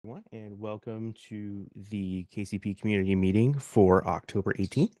and welcome to the KCP community meeting for October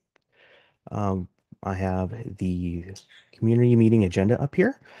 18th. I have the community meeting agenda up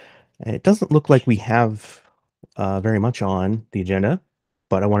here. It doesn't look like we have very much on the agenda,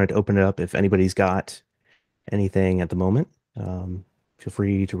 but I wanted to open it up if anybody's got anything at the moment. Feel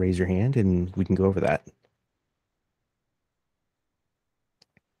free to raise your hand and we can go over that.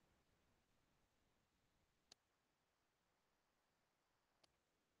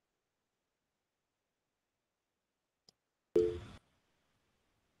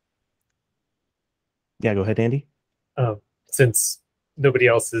 Yeah, go ahead, Andy. Since nobody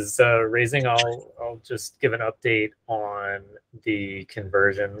else is raising, I'll just give an update on the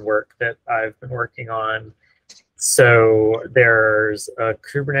conversion work that I've been working on. So there's a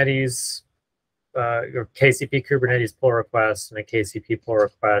Kubernetes, or KCP Kubernetes pull request and a KCP pull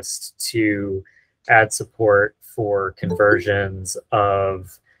request to add support for conversions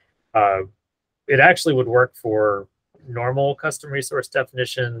of, it actually would work for normal custom resource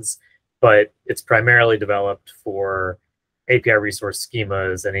definitions, but it's primarily developed for API resource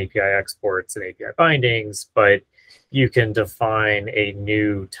schemas and API exports and API bindings, but you can define a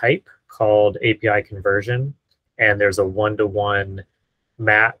new type called API conversion, and there's a one-to-one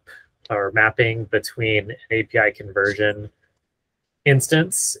map or mapping between an API conversion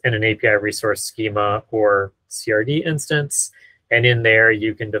instance and an API resource schema or CRD instance. And in there,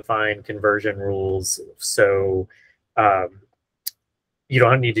 you can define conversion rules. So you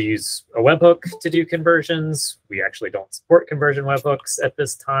don't need to use a webhook to do conversions. We actually don't support conversion webhooks at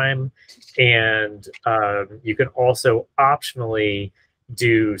this time. And you can also optionally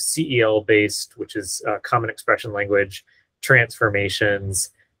do CEL-based, which is Common Expression Language, transformations.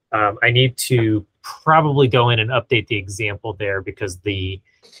 I need to probably go in and update the example there because the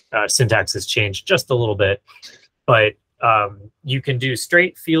syntax has changed just a little bit. But you can do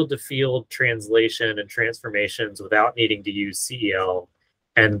straight field-to-field translation and transformations without needing to use CEL.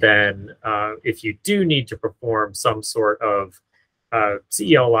 And then if you do need to perform some sort of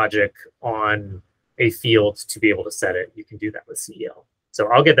CEL logic on a field to be able to set it, you can do that with CEL. So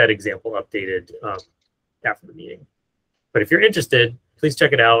I'll get that example updated after the meeting. But if you're interested, please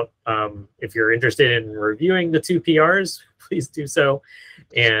check it out. If you're interested in reviewing the 2 PRs, please do so.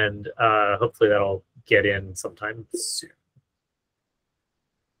 And hopefully that'll get in sometime soon.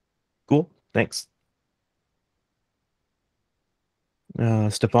 Cool, thanks.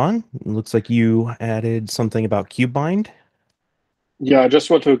 Stefan, looks like you added something about KubeBind. Yeah, I just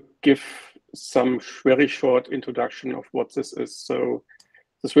want to give some very short introduction of what this is. So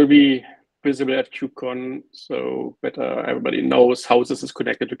this will be visible at KubeCon, so better everybody knows how this is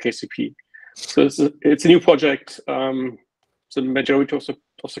connected to KCP. So it's a new project. So the majority of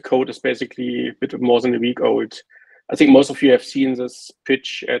the code is basically a bit more than a week old. I think most of you have seen this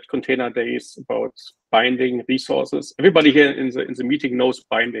pitch at Container Days about binding resources. Everybody here in the meeting knows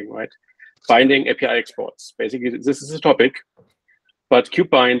binding, right? Binding API exports. Basically, this is a topic, but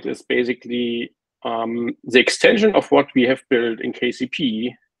KubeBind is basically the extension of what we have built in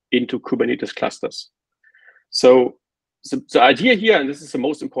KCP into Kubernetes clusters. So the idea here, and this is the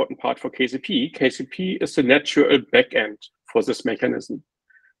most important part for KCP, KCP is the natural backend for this mechanism.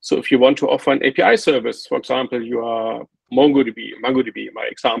 So if you want to offer an API service, for example, you are MongoDB, my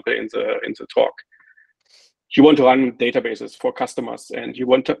example in the talk. You want to run databases for customers, and you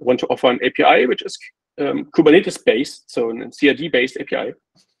want to offer an API which is Kubernetes-based, so a CRD-based API.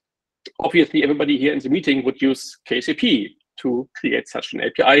 Obviously, everybody here in the meeting would use KCP to create such an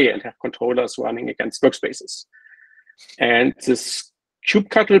API and have controllers running against workspaces. And this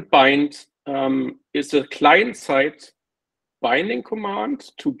kubectl bind is a client-side binding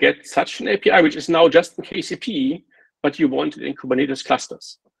command to get such an API, which is now just in KCP, but you want it in Kubernetes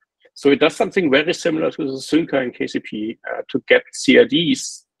clusters. So it does something very similar to the Syncer in KCP to get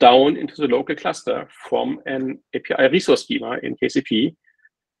CRDs down into the local cluster from an API resource schema in KCP.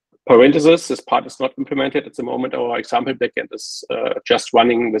 Parenthesis, this part is not implemented at the moment. Our example backend is just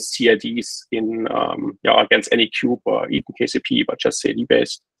running with CRDs in against any kube or even KCP, but just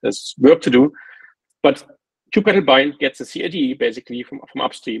CRD-based. There's work to do. But kubectl bind gets a CRD basically from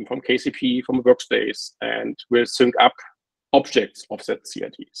upstream, from KCP, from a workspace, and will sync up objects of that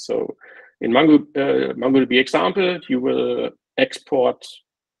CRD. So in MongoDB example, you will export,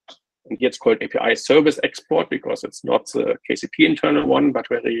 and here it's called API service export because it's not the KCP internal one, but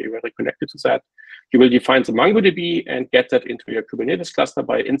very, very connected to that. You will define the MongoDB and get that into your Kubernetes cluster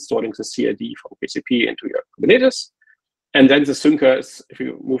by installing the CRD from KCP into your Kubernetes. And then the syncer is, if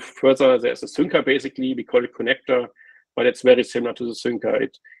you move further, there's a syncer basically, we call it connector, but it's very similar to the syncer.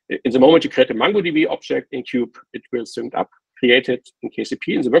 In the moment you create a MongoDB object in Kube, it will sync up. created in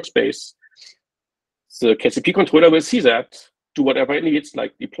KCP in the workspace, the KCP controller will see that, do whatever it needs,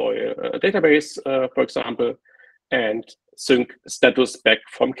 like deploy a database, for example, and sync status back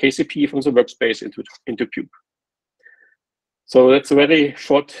from KCP from the workspace into Cube. So that's a very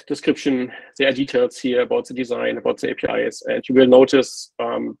short description. There are details here about the design, about the APIs, and you will notice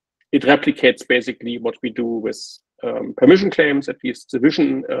it replicates basically what we do with permission claims. At least the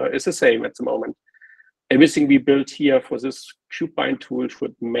vision is the same at the moment. Everything we built here for this KubeBind tool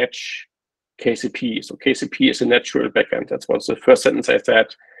should match KCP. So KCP is a natural backend. That's what the first sentence I said.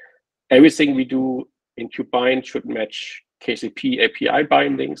 Everything we do in KubeBind should match KCP API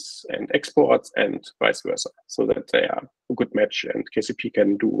bindings and exports and vice versa, so that they are a good match and KCP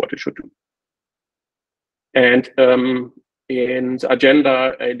can do what it should do. And in the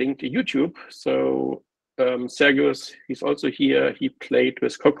agenda, I linked to YouTube. So Sergius, he's also here. He played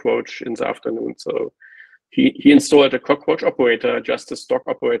with Cockroach in the afternoon. So he installed a Cockroach operator, just a stock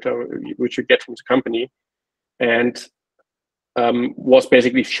operator, which you get from the company, and was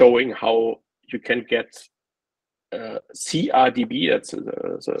basically showing how you can get CRDB, that's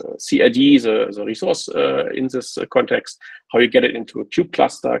the CID, the resource in this context, how you get it into a Kube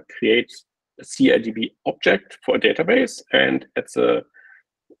cluster, create a CRDB object for a database, and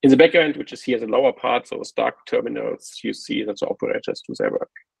in the backend, which is here the lower part, so Stark terminals, you see that the operators do their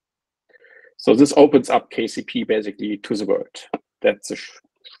work. So this opens up KCP basically to the world. That's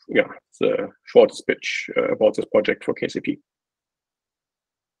the shortest pitch about this project for KCP.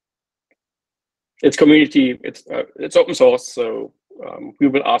 It's community, it's open source, so we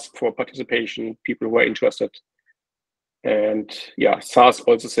will ask for participation, people who are interested. And yeah, SaaS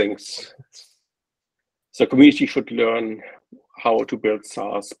also thinks. So community should learn how to build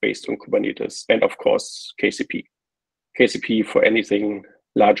SaaS based on Kubernetes, and of course, KCP. KCP for anything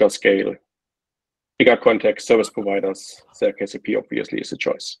larger scale, bigger context, service providers, their KCP obviously is a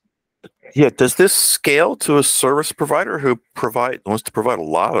choice. Yeah, does this scale to a service provider who wants to provide a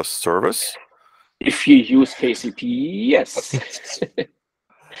lot of service? If you use KCP, yes.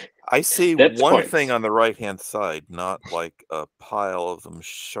 I see That's one point. thing on the right-hand side, not like a pile of them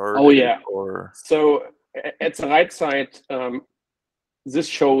sharded. Oh yeah. Or... So at the right side, this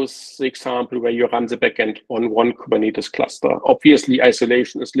shows the example where you run the backend on one Kubernetes cluster. Obviously,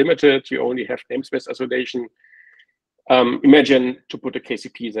 isolation is limited. You only have namespace isolation. Imagine to put a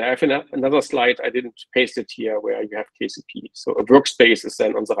KCP there. I have another slide. I didn't paste it here where you have KCP. So a workspace is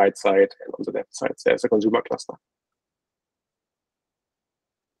then on the right side, and on the left side there's a consumer cluster.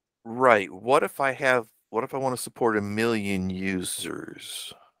 Right. What if I want to support 1 million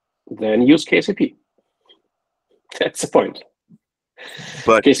users? Then use KCP. That's the point.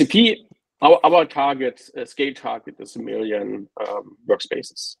 But KCP, our target, scale target is 1 million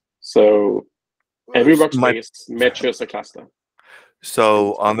workspaces. So every workspace matches a cluster.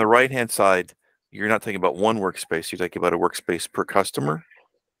 So on the right-hand side, you're not thinking about one workspace, you're thinking about a workspace per customer?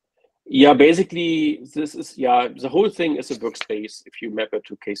 Yeah, basically, this is, the whole thing is a workspace if you map it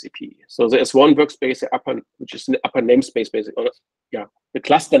to KCP. So there's one workspace, which is the upper namespace, basically. The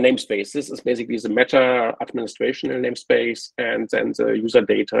cluster namespace. This is basically the meta administrational namespace, and then the user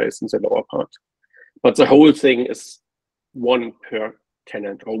data is in the lower part. But the whole thing is one per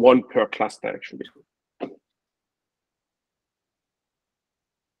tenant, or one per cluster, actually.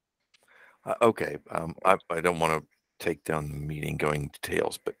 Okay. I don't want to take down the meeting going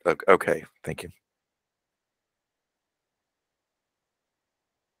details, but okay. Thank you.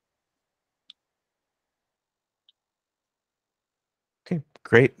 Okay,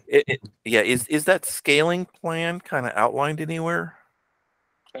 great. Yeah, is that scaling plan kind of outlined anywhere?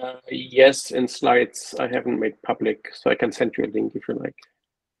 Yes, in slides I haven't made public, so I can send you a link if you like.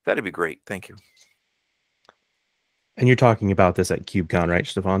 That'd be great. Thank you. And you're talking about this at KubeCon, right,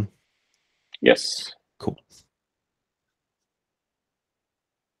 Stefan? Yes. Cool.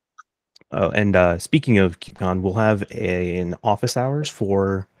 Oh, and speaking of KubeCon, we'll have an office hours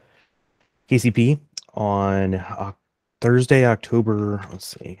for KCP on Thursday, October,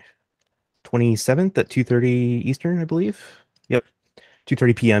 27th at 2:30 Eastern, I believe. Yep,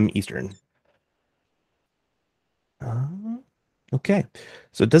 2:30 p.m. Eastern. Okay,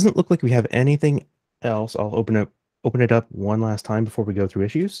 so it doesn't look like we have anything else. I'll open it up one last time before we go through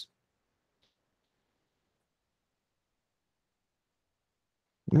issues.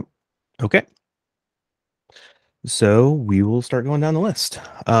 Nope. Okay. So we will start going down the list.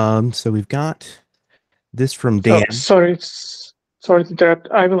 So we've got this from Dan. Sorry to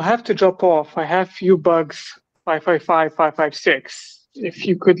interrupt. I will have to drop off. I have few bugs, 555, 556. If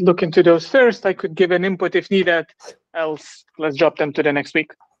you could look into those first, I could give an input if needed. Else, let's drop them to the next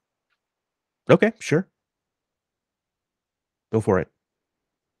week. Okay, sure. Go for it.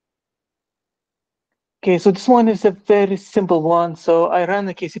 Okay, so this one is a very simple one. So I ran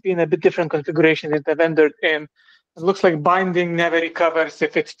the KCP in a bit different configuration than the vendor in. It looks like binding never recovers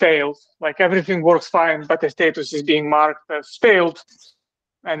if it fails. Like everything works fine, but the status is being marked as failed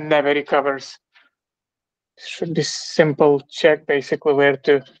and never recovers. It should be simple check basically where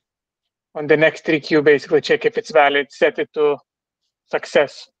to, on the next 3Q, basically check if it's valid, set it to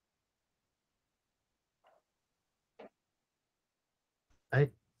success. I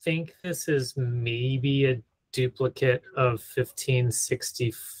think this is maybe a duplicate of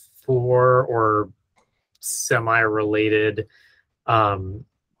 1564 or semi-related.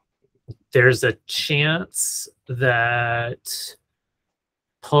 There's a chance that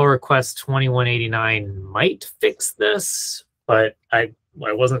pull request 2189 might fix this, but I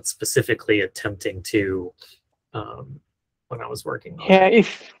wasn't specifically attempting to when I was working on Yeah, it.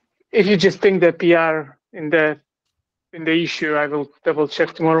 if you just ping the PR in the issue, I will double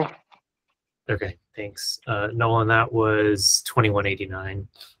check tomorrow. Okay, thanks. Nolan, that was 2189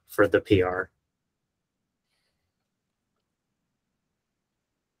 for the PR.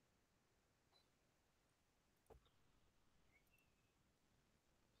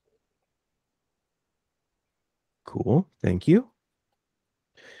 Cool. Thank you.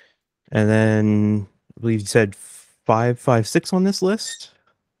 And then I believe you said 556 on this list.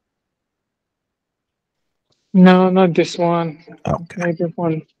 No, not this one. Okay. Maybe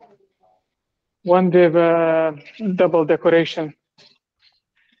one with double decoration.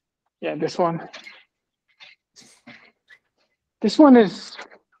 Yeah, this one. This one is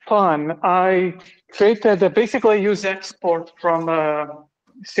fun. I created basically use export from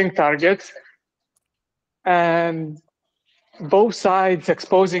sync targets, and both sides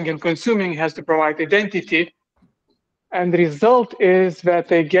exposing and consuming has to provide identity. And the result is that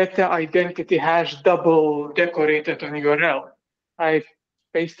they get the identity hash double decorated on URL. I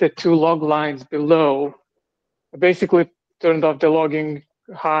pasted 2 log lines below. I basically turned off the logging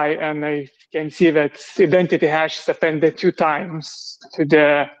high, and I can see that identity hash is appended 2 times to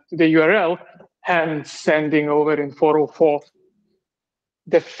the URL, hence sending over in 404.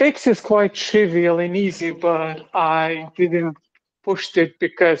 The fix is quite trivial and easy, but I didn't push it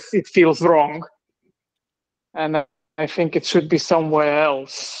because it feels wrong. And I think it should be somewhere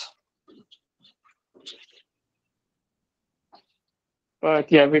else.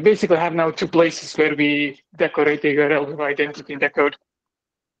 But yeah, we basically have now 2 places where we decorate the URL with identity in the code.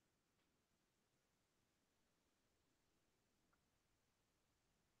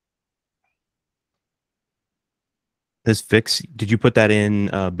 This fix, did you put that in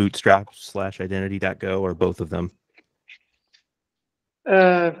bootstrap/identity.go or both of them?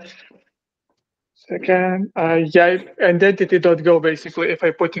 Second, yeah, identity.go basically, if I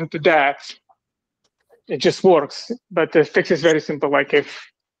put into that, it just works. But the fix is very simple. Like if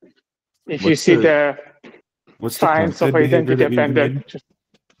you see the What's the signs of client-side behavior identity that you appended. made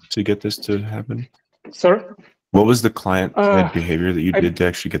to get this to happen? Sorry? What was the client-side behavior that you I- did to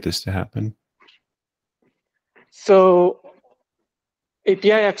actually get this to happen? So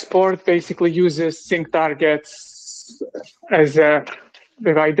API export basically uses sync targets as a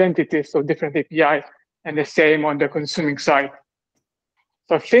with identity, so different API, and the same on the consuming side.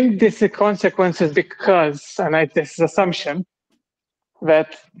 So I think this is consequences because, and this is assumption,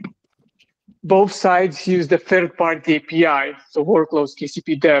 that both sides use the third-party API, so workloads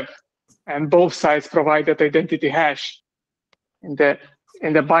KCP dev, and both sides provide that identity hash in the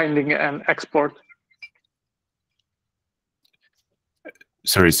binding and export.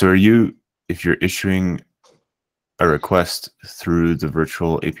 Sorry, so if you're issuing a request through the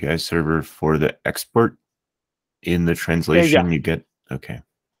virtual API server for the export in the translation, you get, okay.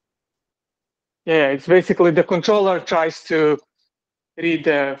 Yeah, it's basically the controller tries to read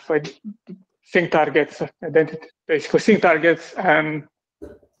the sync targets identity, basically sync targets, and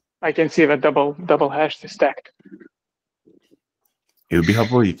I can see that double hash is stacked. It would be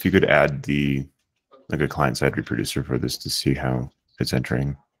helpful if you could add a client-side reproducer for this to see how it's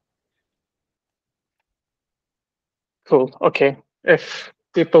entering. Cool. Okay. If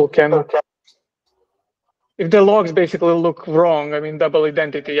people can, if the logs basically look wrong, I mean double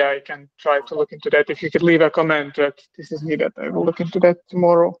identity, yeah, I can try to look into that. If you could leave a comment that this is needed, I will look into that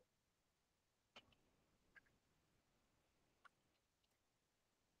tomorrow.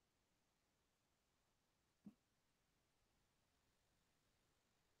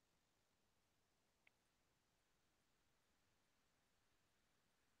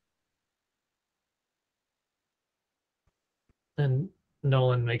 And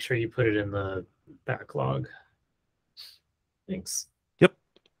Nolan, make sure you put it in the backlog. Thanks. Yep.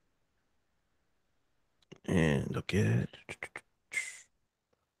 And look at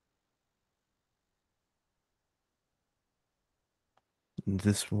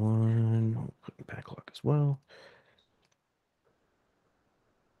this one, backlog as well.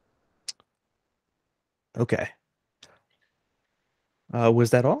 Okay. Was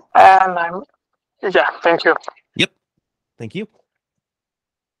that all? And yeah, thank you. Yep. Thank you.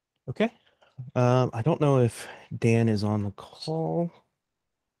 Okay. I don't know if Dan is on the call.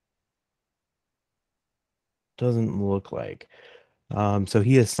 Doesn't look like. So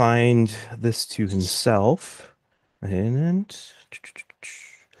he assigned this to himself, and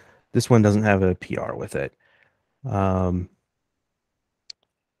this one doesn't have a PR with it.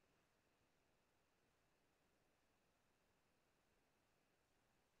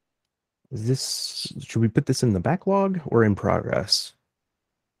 Should we put this in the backlog or in progress?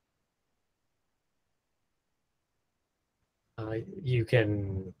 You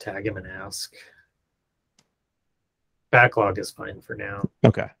can tag him and ask. Backlog is fine for now.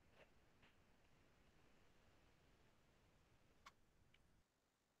 Okay.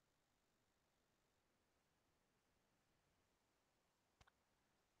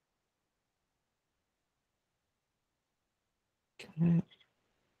 Okay.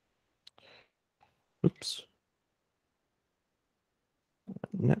 Oops.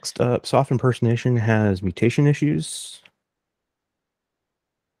 Next up, soft impersonation has mutation issues.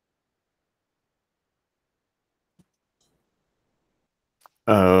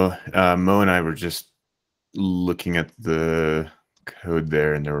 Oh, Mo and I were just looking at the code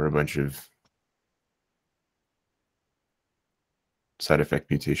there, and there were a bunch of side effect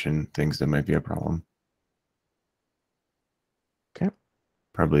mutation things that might be a problem. Okay.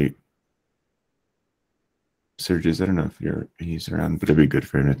 Probably Surges. I don't know if he's around, but it'd be good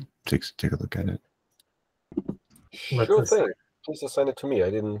for him to take a look at it. Sure thing. Please assign it to me. I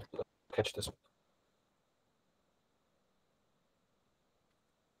didn't catch this.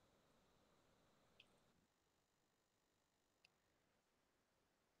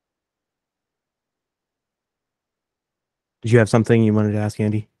 Did you have something you wanted to ask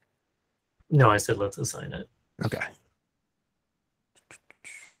Andy? No, I said let's assign it. Okay.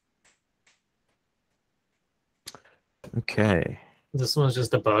 Okay. This one's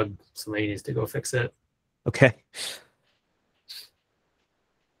just a bug. Somebody needs to go fix it. Okay.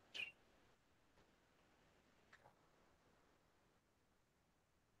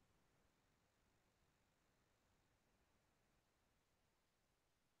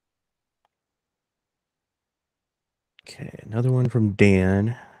 Okay, another one from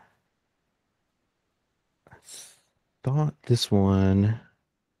Dan. I thought this one.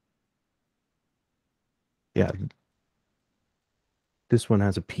 Yeah. This one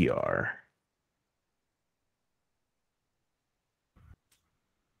has a PR.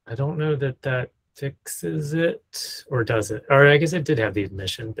 I don't know that that fixes it, or does it? Or I guess it did have the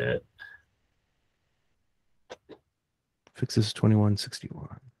admission bit. Fixes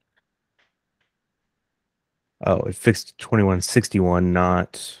 2161. Oh, it fixed 2161,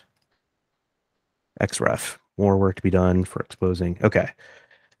 not XREF. More work to be done for exposing. Okay.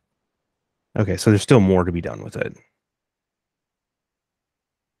 Okay, so there's still more to be done with it.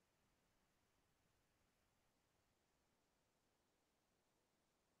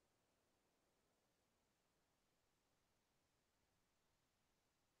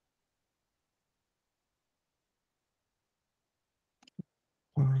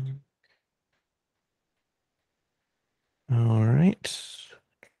 All right.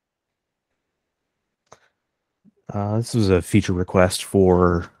 This was a feature request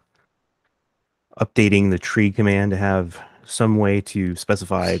for updating the tree command to have some way to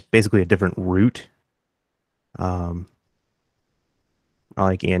specify basically a different route. I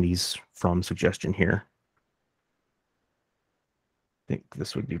like Andy's from suggestion here. I think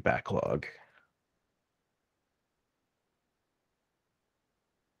this would be backlog.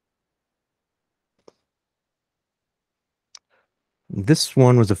 This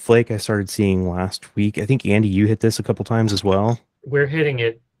one was a flake I started seeing last week. I think, Andy, you hit this a couple times as well. We're hitting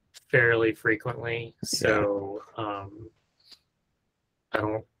it fairly frequently. So I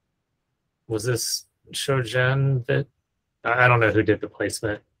don't, was this Shogen that, I don't know who did the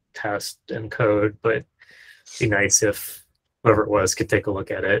placement test and code, but it'd be nice if whoever it was could take a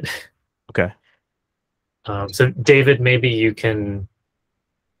look at it. Okay. So David, maybe you can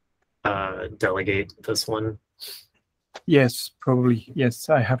delegate this one. Yes, probably. Yes,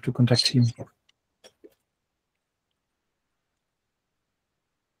 I have to contact him.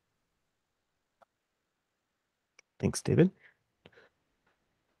 Thanks, David.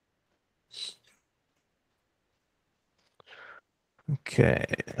 Okay,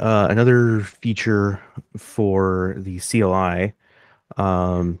 another feature for the CLI,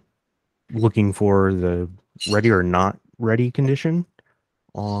 looking for the ready or not ready condition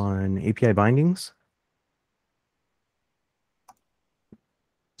on API bindings.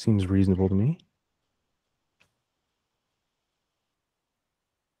 Seems reasonable to me.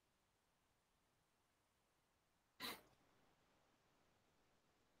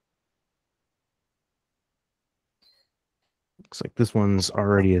 Looks like this one's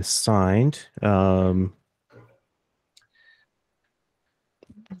already assigned.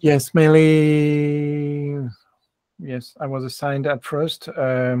 Yes, mainly. Yes, I was assigned at first.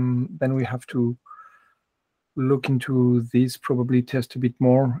 Then we have to look into this, probably test a bit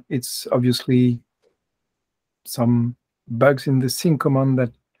more. It's obviously some bugs in the sync command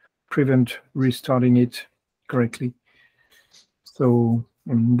that prevent restarting it correctly. So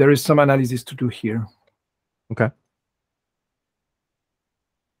there is some analysis to do here. Okay.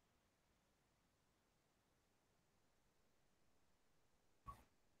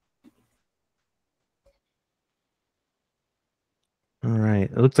 All right.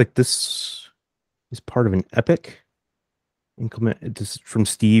 It looks like this is part of an epic. Implement this from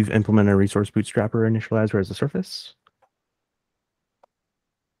Steve. Implement a resource bootstrapper initializer as a surface.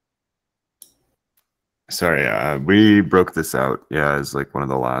 Sorry, we broke this out. Yeah, it's like one of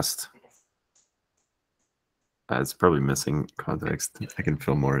the last. It's probably missing context. I can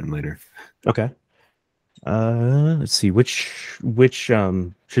fill more in later. Okay. Let's see which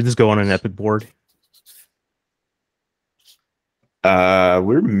should this go on an epic board?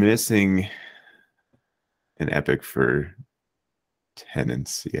 We're missing an epic for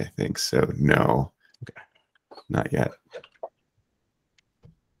tenancy, I think. So no. Okay. Not yet.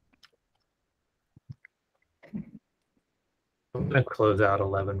 I'm gonna close out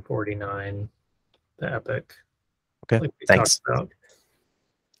 1149, the epic. Okay, like we thanks. talked about.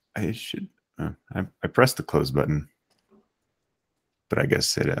 I should. I pressed the close button, but I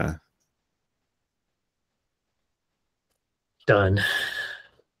guess it. Done.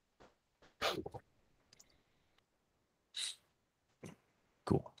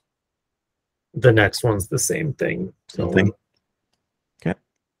 Cool. The next one's the same thing. So Okay.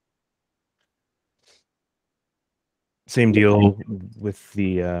 Same deal with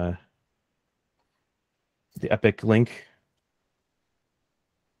the epic link.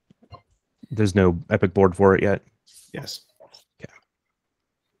 There's no epic board for it yet. Yes. Okay.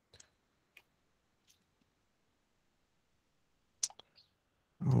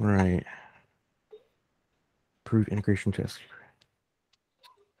 All right. Prove integration test.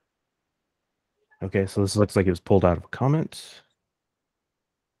 Okay, so this looks like it was pulled out of a comment.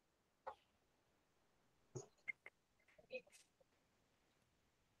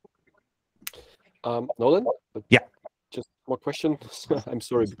 Nolan? Yeah. Just more question. I'm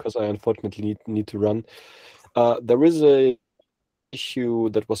sorry, because I unfortunately need to run. There is a issue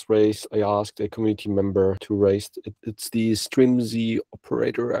that was raised. I asked a community member to raise it. It's the Strimzy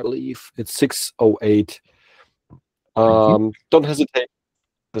operator, I believe. It's 608. Don't hesitate.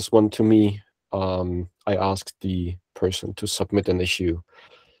 This one to me. I asked the person to submit an issue.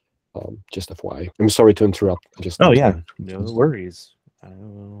 Just FYI. I'm sorry to interrupt. Oh yeah, no worries. I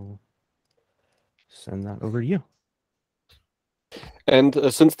will send that over to you. And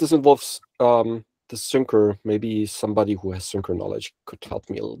since this involves the syncer, maybe somebody who has syncer knowledge could help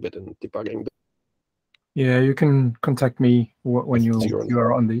me a little bit in debugging. Yeah, you can contact me when you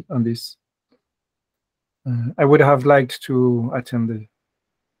are on this. I would have liked to attend the,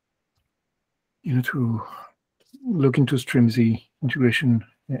 to look into Strimzy integration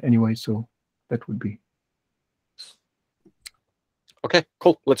anyway. So that would be. Okay,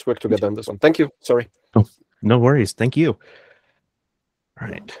 cool. Let's work together on this one. Thank you. Sorry. Oh, no worries. Thank you. All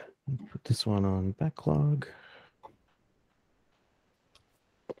right, put this one on backlog.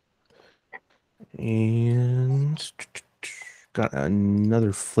 And got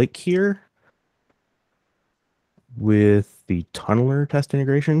another flake here with the tunneler test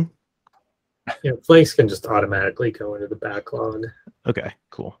integration. Yeah, flakes can just automatically go into the backlog. Okay,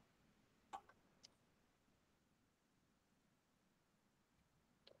 cool.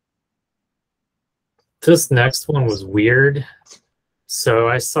 This next one was weird. So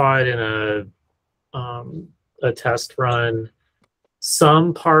I saw it in a test run.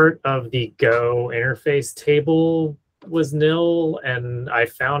 Some part of the Go interface table was nil, and I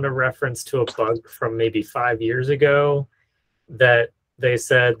found a reference to a bug from maybe 5 years ago that they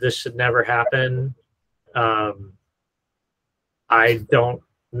said this should never happen. I don't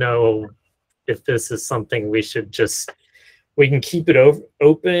know if this is something we should we can keep it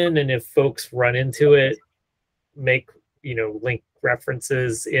open, and if folks run into it, make link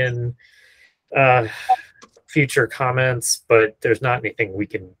references in future comments, but there's not anything we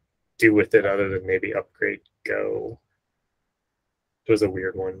can do with it other than maybe upgrade Go. It was a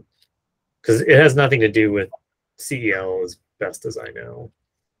weird one because it has nothing to do with CEL as best as I know.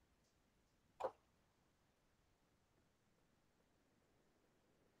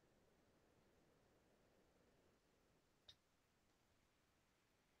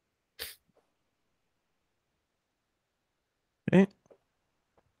 Okay.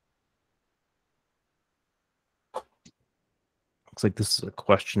 Looks like this is a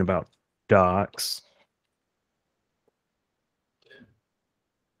question about docs.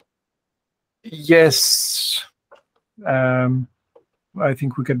 Yes. I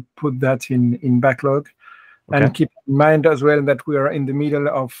think we can put that in backlog. Okay. And keep in mind as well that we are in the middle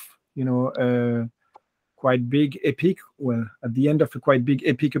of, a quite big epic. Well, at the end of a quite big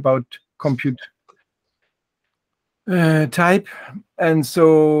epic about compute type. And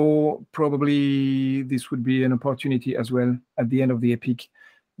so probably this would be an opportunity as well at the end of the epic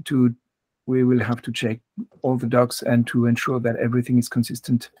we will have to check all the docs and to ensure that everything is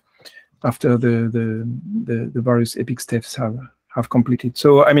consistent after the various epic steps have completed.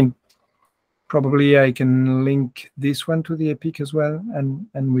 So, I mean, probably I can link this one to the epic as well, and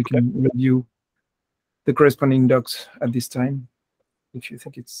we can review the corresponding docs at this time, if you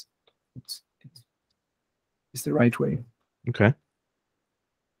think it's the right way. Okay.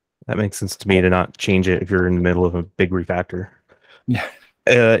 That makes sense to me to not change it if you're in the middle of a big refactor. Yeah.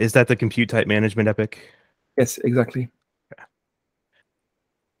 Is that the compute type management epic? Yes, exactly. Okay.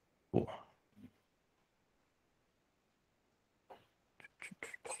 Cool.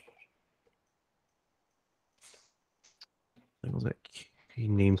 That was like key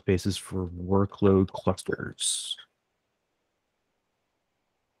namespaces for workload clusters.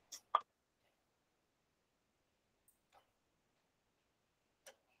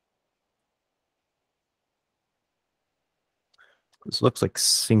 This looks like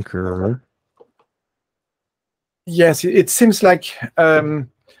Syncer. Yes, it seems like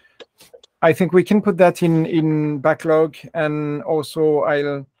I think we can put that in backlog, and also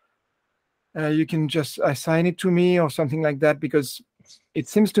you can just assign it to me or something like that, because it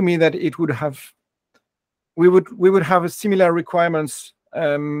seems to me that we would have a similar requirements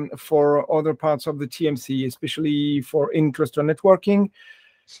for other parts of the TMC, especially for in-cluster networking,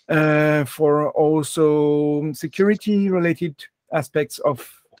 for also security related aspects of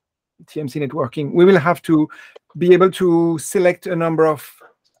TMC networking. We will have to be able to select a number of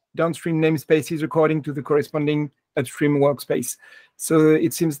downstream namespaces according to the corresponding upstream workspace. So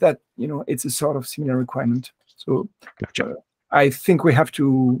it seems that it's a sort of similar requirement. So Gotcha. I think we have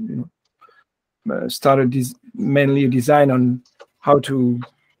to start mainly a design on how to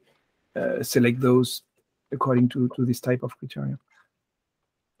select those according to this type of criteria.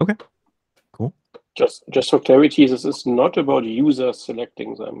 Okay. Cool. Just for clarity, this is not about users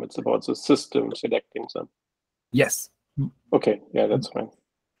selecting them. It's about the system selecting them. Yes. Okay. Yeah, that's fine.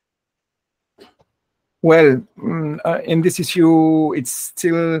 Well, in this issue, it's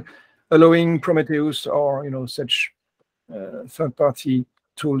still allowing Prometheus or such third-party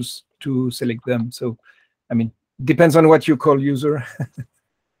tools to select them. So, I mean, depends on what you call user.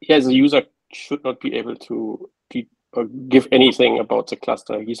 Yeah, the user should not be able to give anything about the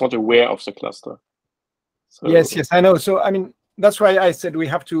cluster. He's not aware of the cluster. So, Yes, I know. So, I mean, that's why I said we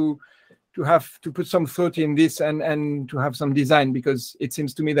have to put some thought in this and to have some design, because it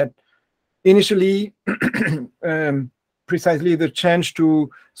seems to me that initially, precisely the change to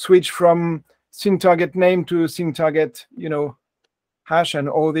switch from sync target name to sync target, hash and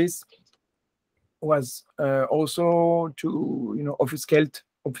all this was also to obfuscate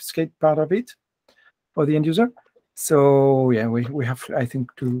part of it for the end user. So yeah, we have, I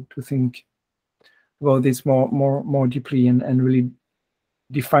think, to think about this more deeply and really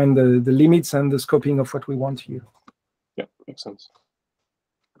define the limits and the scoping of what we want here. Yeah, makes sense.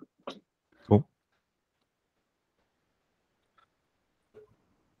 Cool.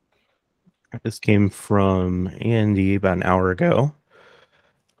 This came from Andy about an hour ago.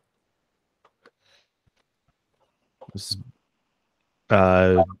 This is,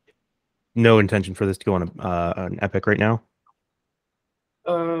 no intention for this to go on an epic right now.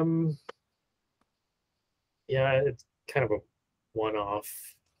 Yeah, it's kind of a one-off.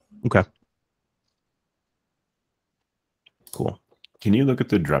 Okay. Cool. Can you look at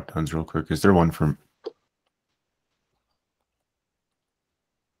the drop downs real quick? Is there one from?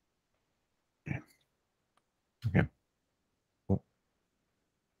 Okay. Cool.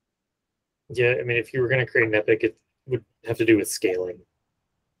 Yeah, I mean, if you were going to create an epic, it would have to do with scaling.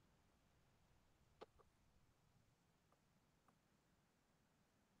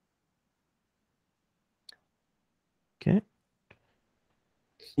 Okay.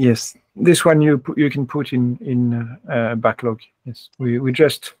 Yes, this one you can put in backlog. Yes, we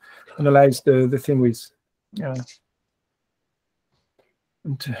just analyzed the thing with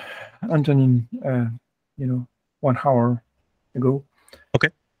Antonin, 1 hour ago. Okay.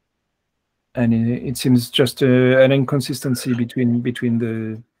 And it seems just an inconsistency between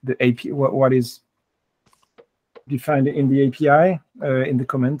the API, what is defined in the API in the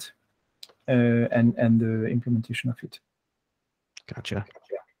comment and the implementation of it. Gotcha.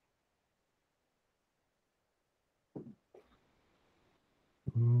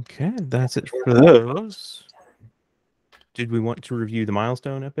 Okay, that's it for those. Did we want to review the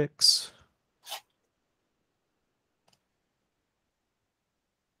milestone epics?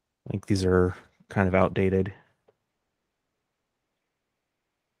 I think these are kind of outdated.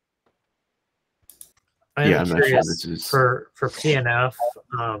 I'm Yeah, I'm not sure curious this is- for PNF.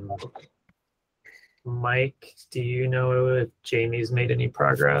 Mike, do you know if Jamie's made any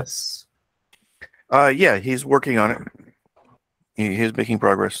progress? Yeah, he's working on it. He's making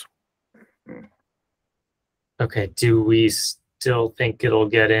progress. Okay, do we still think it'll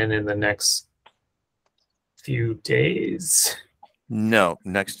get in the next few days? No,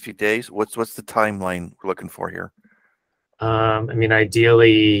 next few days. What's the timeline we're looking for here? I mean,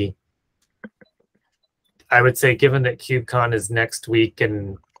 ideally, I would say given that KubeCon is next week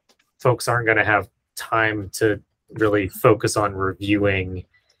and folks aren't going to have time to really focus on reviewing,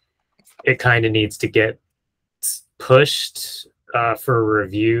 it kind of needs to get pushed for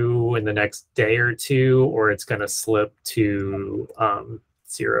review in the next day or two, or it's going to slip to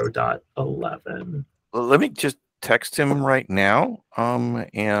 0.11. Well, let me just text him right now.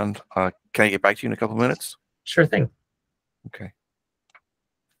 And can I get back to you in a couple minutes? Sure thing. Okay.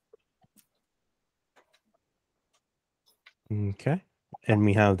 Okay. And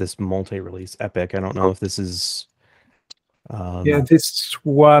we have this multi-release epic. I don't know if this is Yeah, this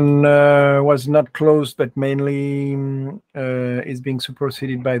one was not closed, but mainly is being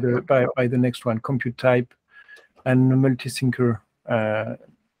superseded by the next one, compute type and multi-syncer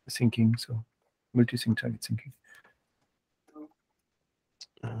syncing. So multi-sync target syncing.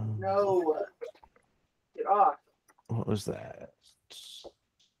 No, get off. What was that?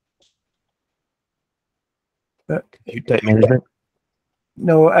 Compute type management.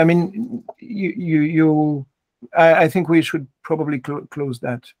 No, I mean I think we should probably close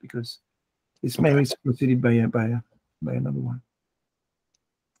that because it's mainly superseded by another one.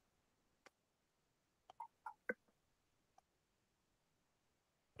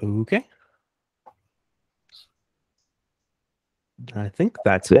 Okay. I think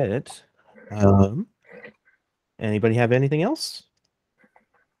that's it. Anybody have anything else?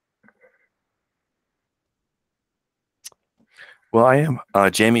 Well, I am.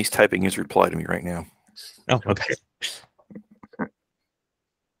 Jamie's typing his reply to me right now. Oh, okay. I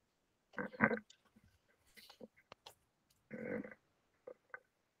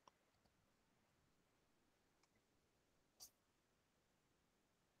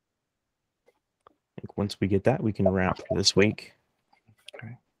think once we get that, we can wrap for this week.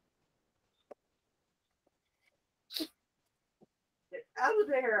 Get out of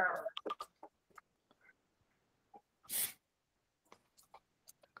there.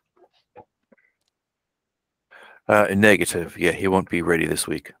 Negative. Yeah, he won't be ready this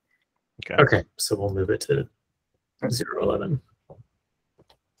week. Okay, so we'll move it to 0.11.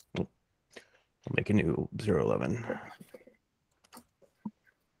 I'll make a new 0.11.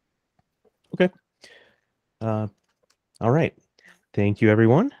 Okay. All right. Thank you,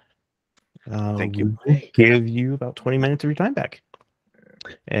 everyone. Thank you. We'll give you about 20 minutes of your time back.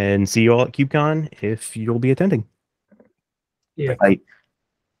 And see you all at KubeCon if you'll be attending. Yeah. Bye.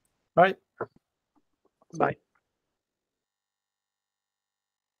 Bye. Bye.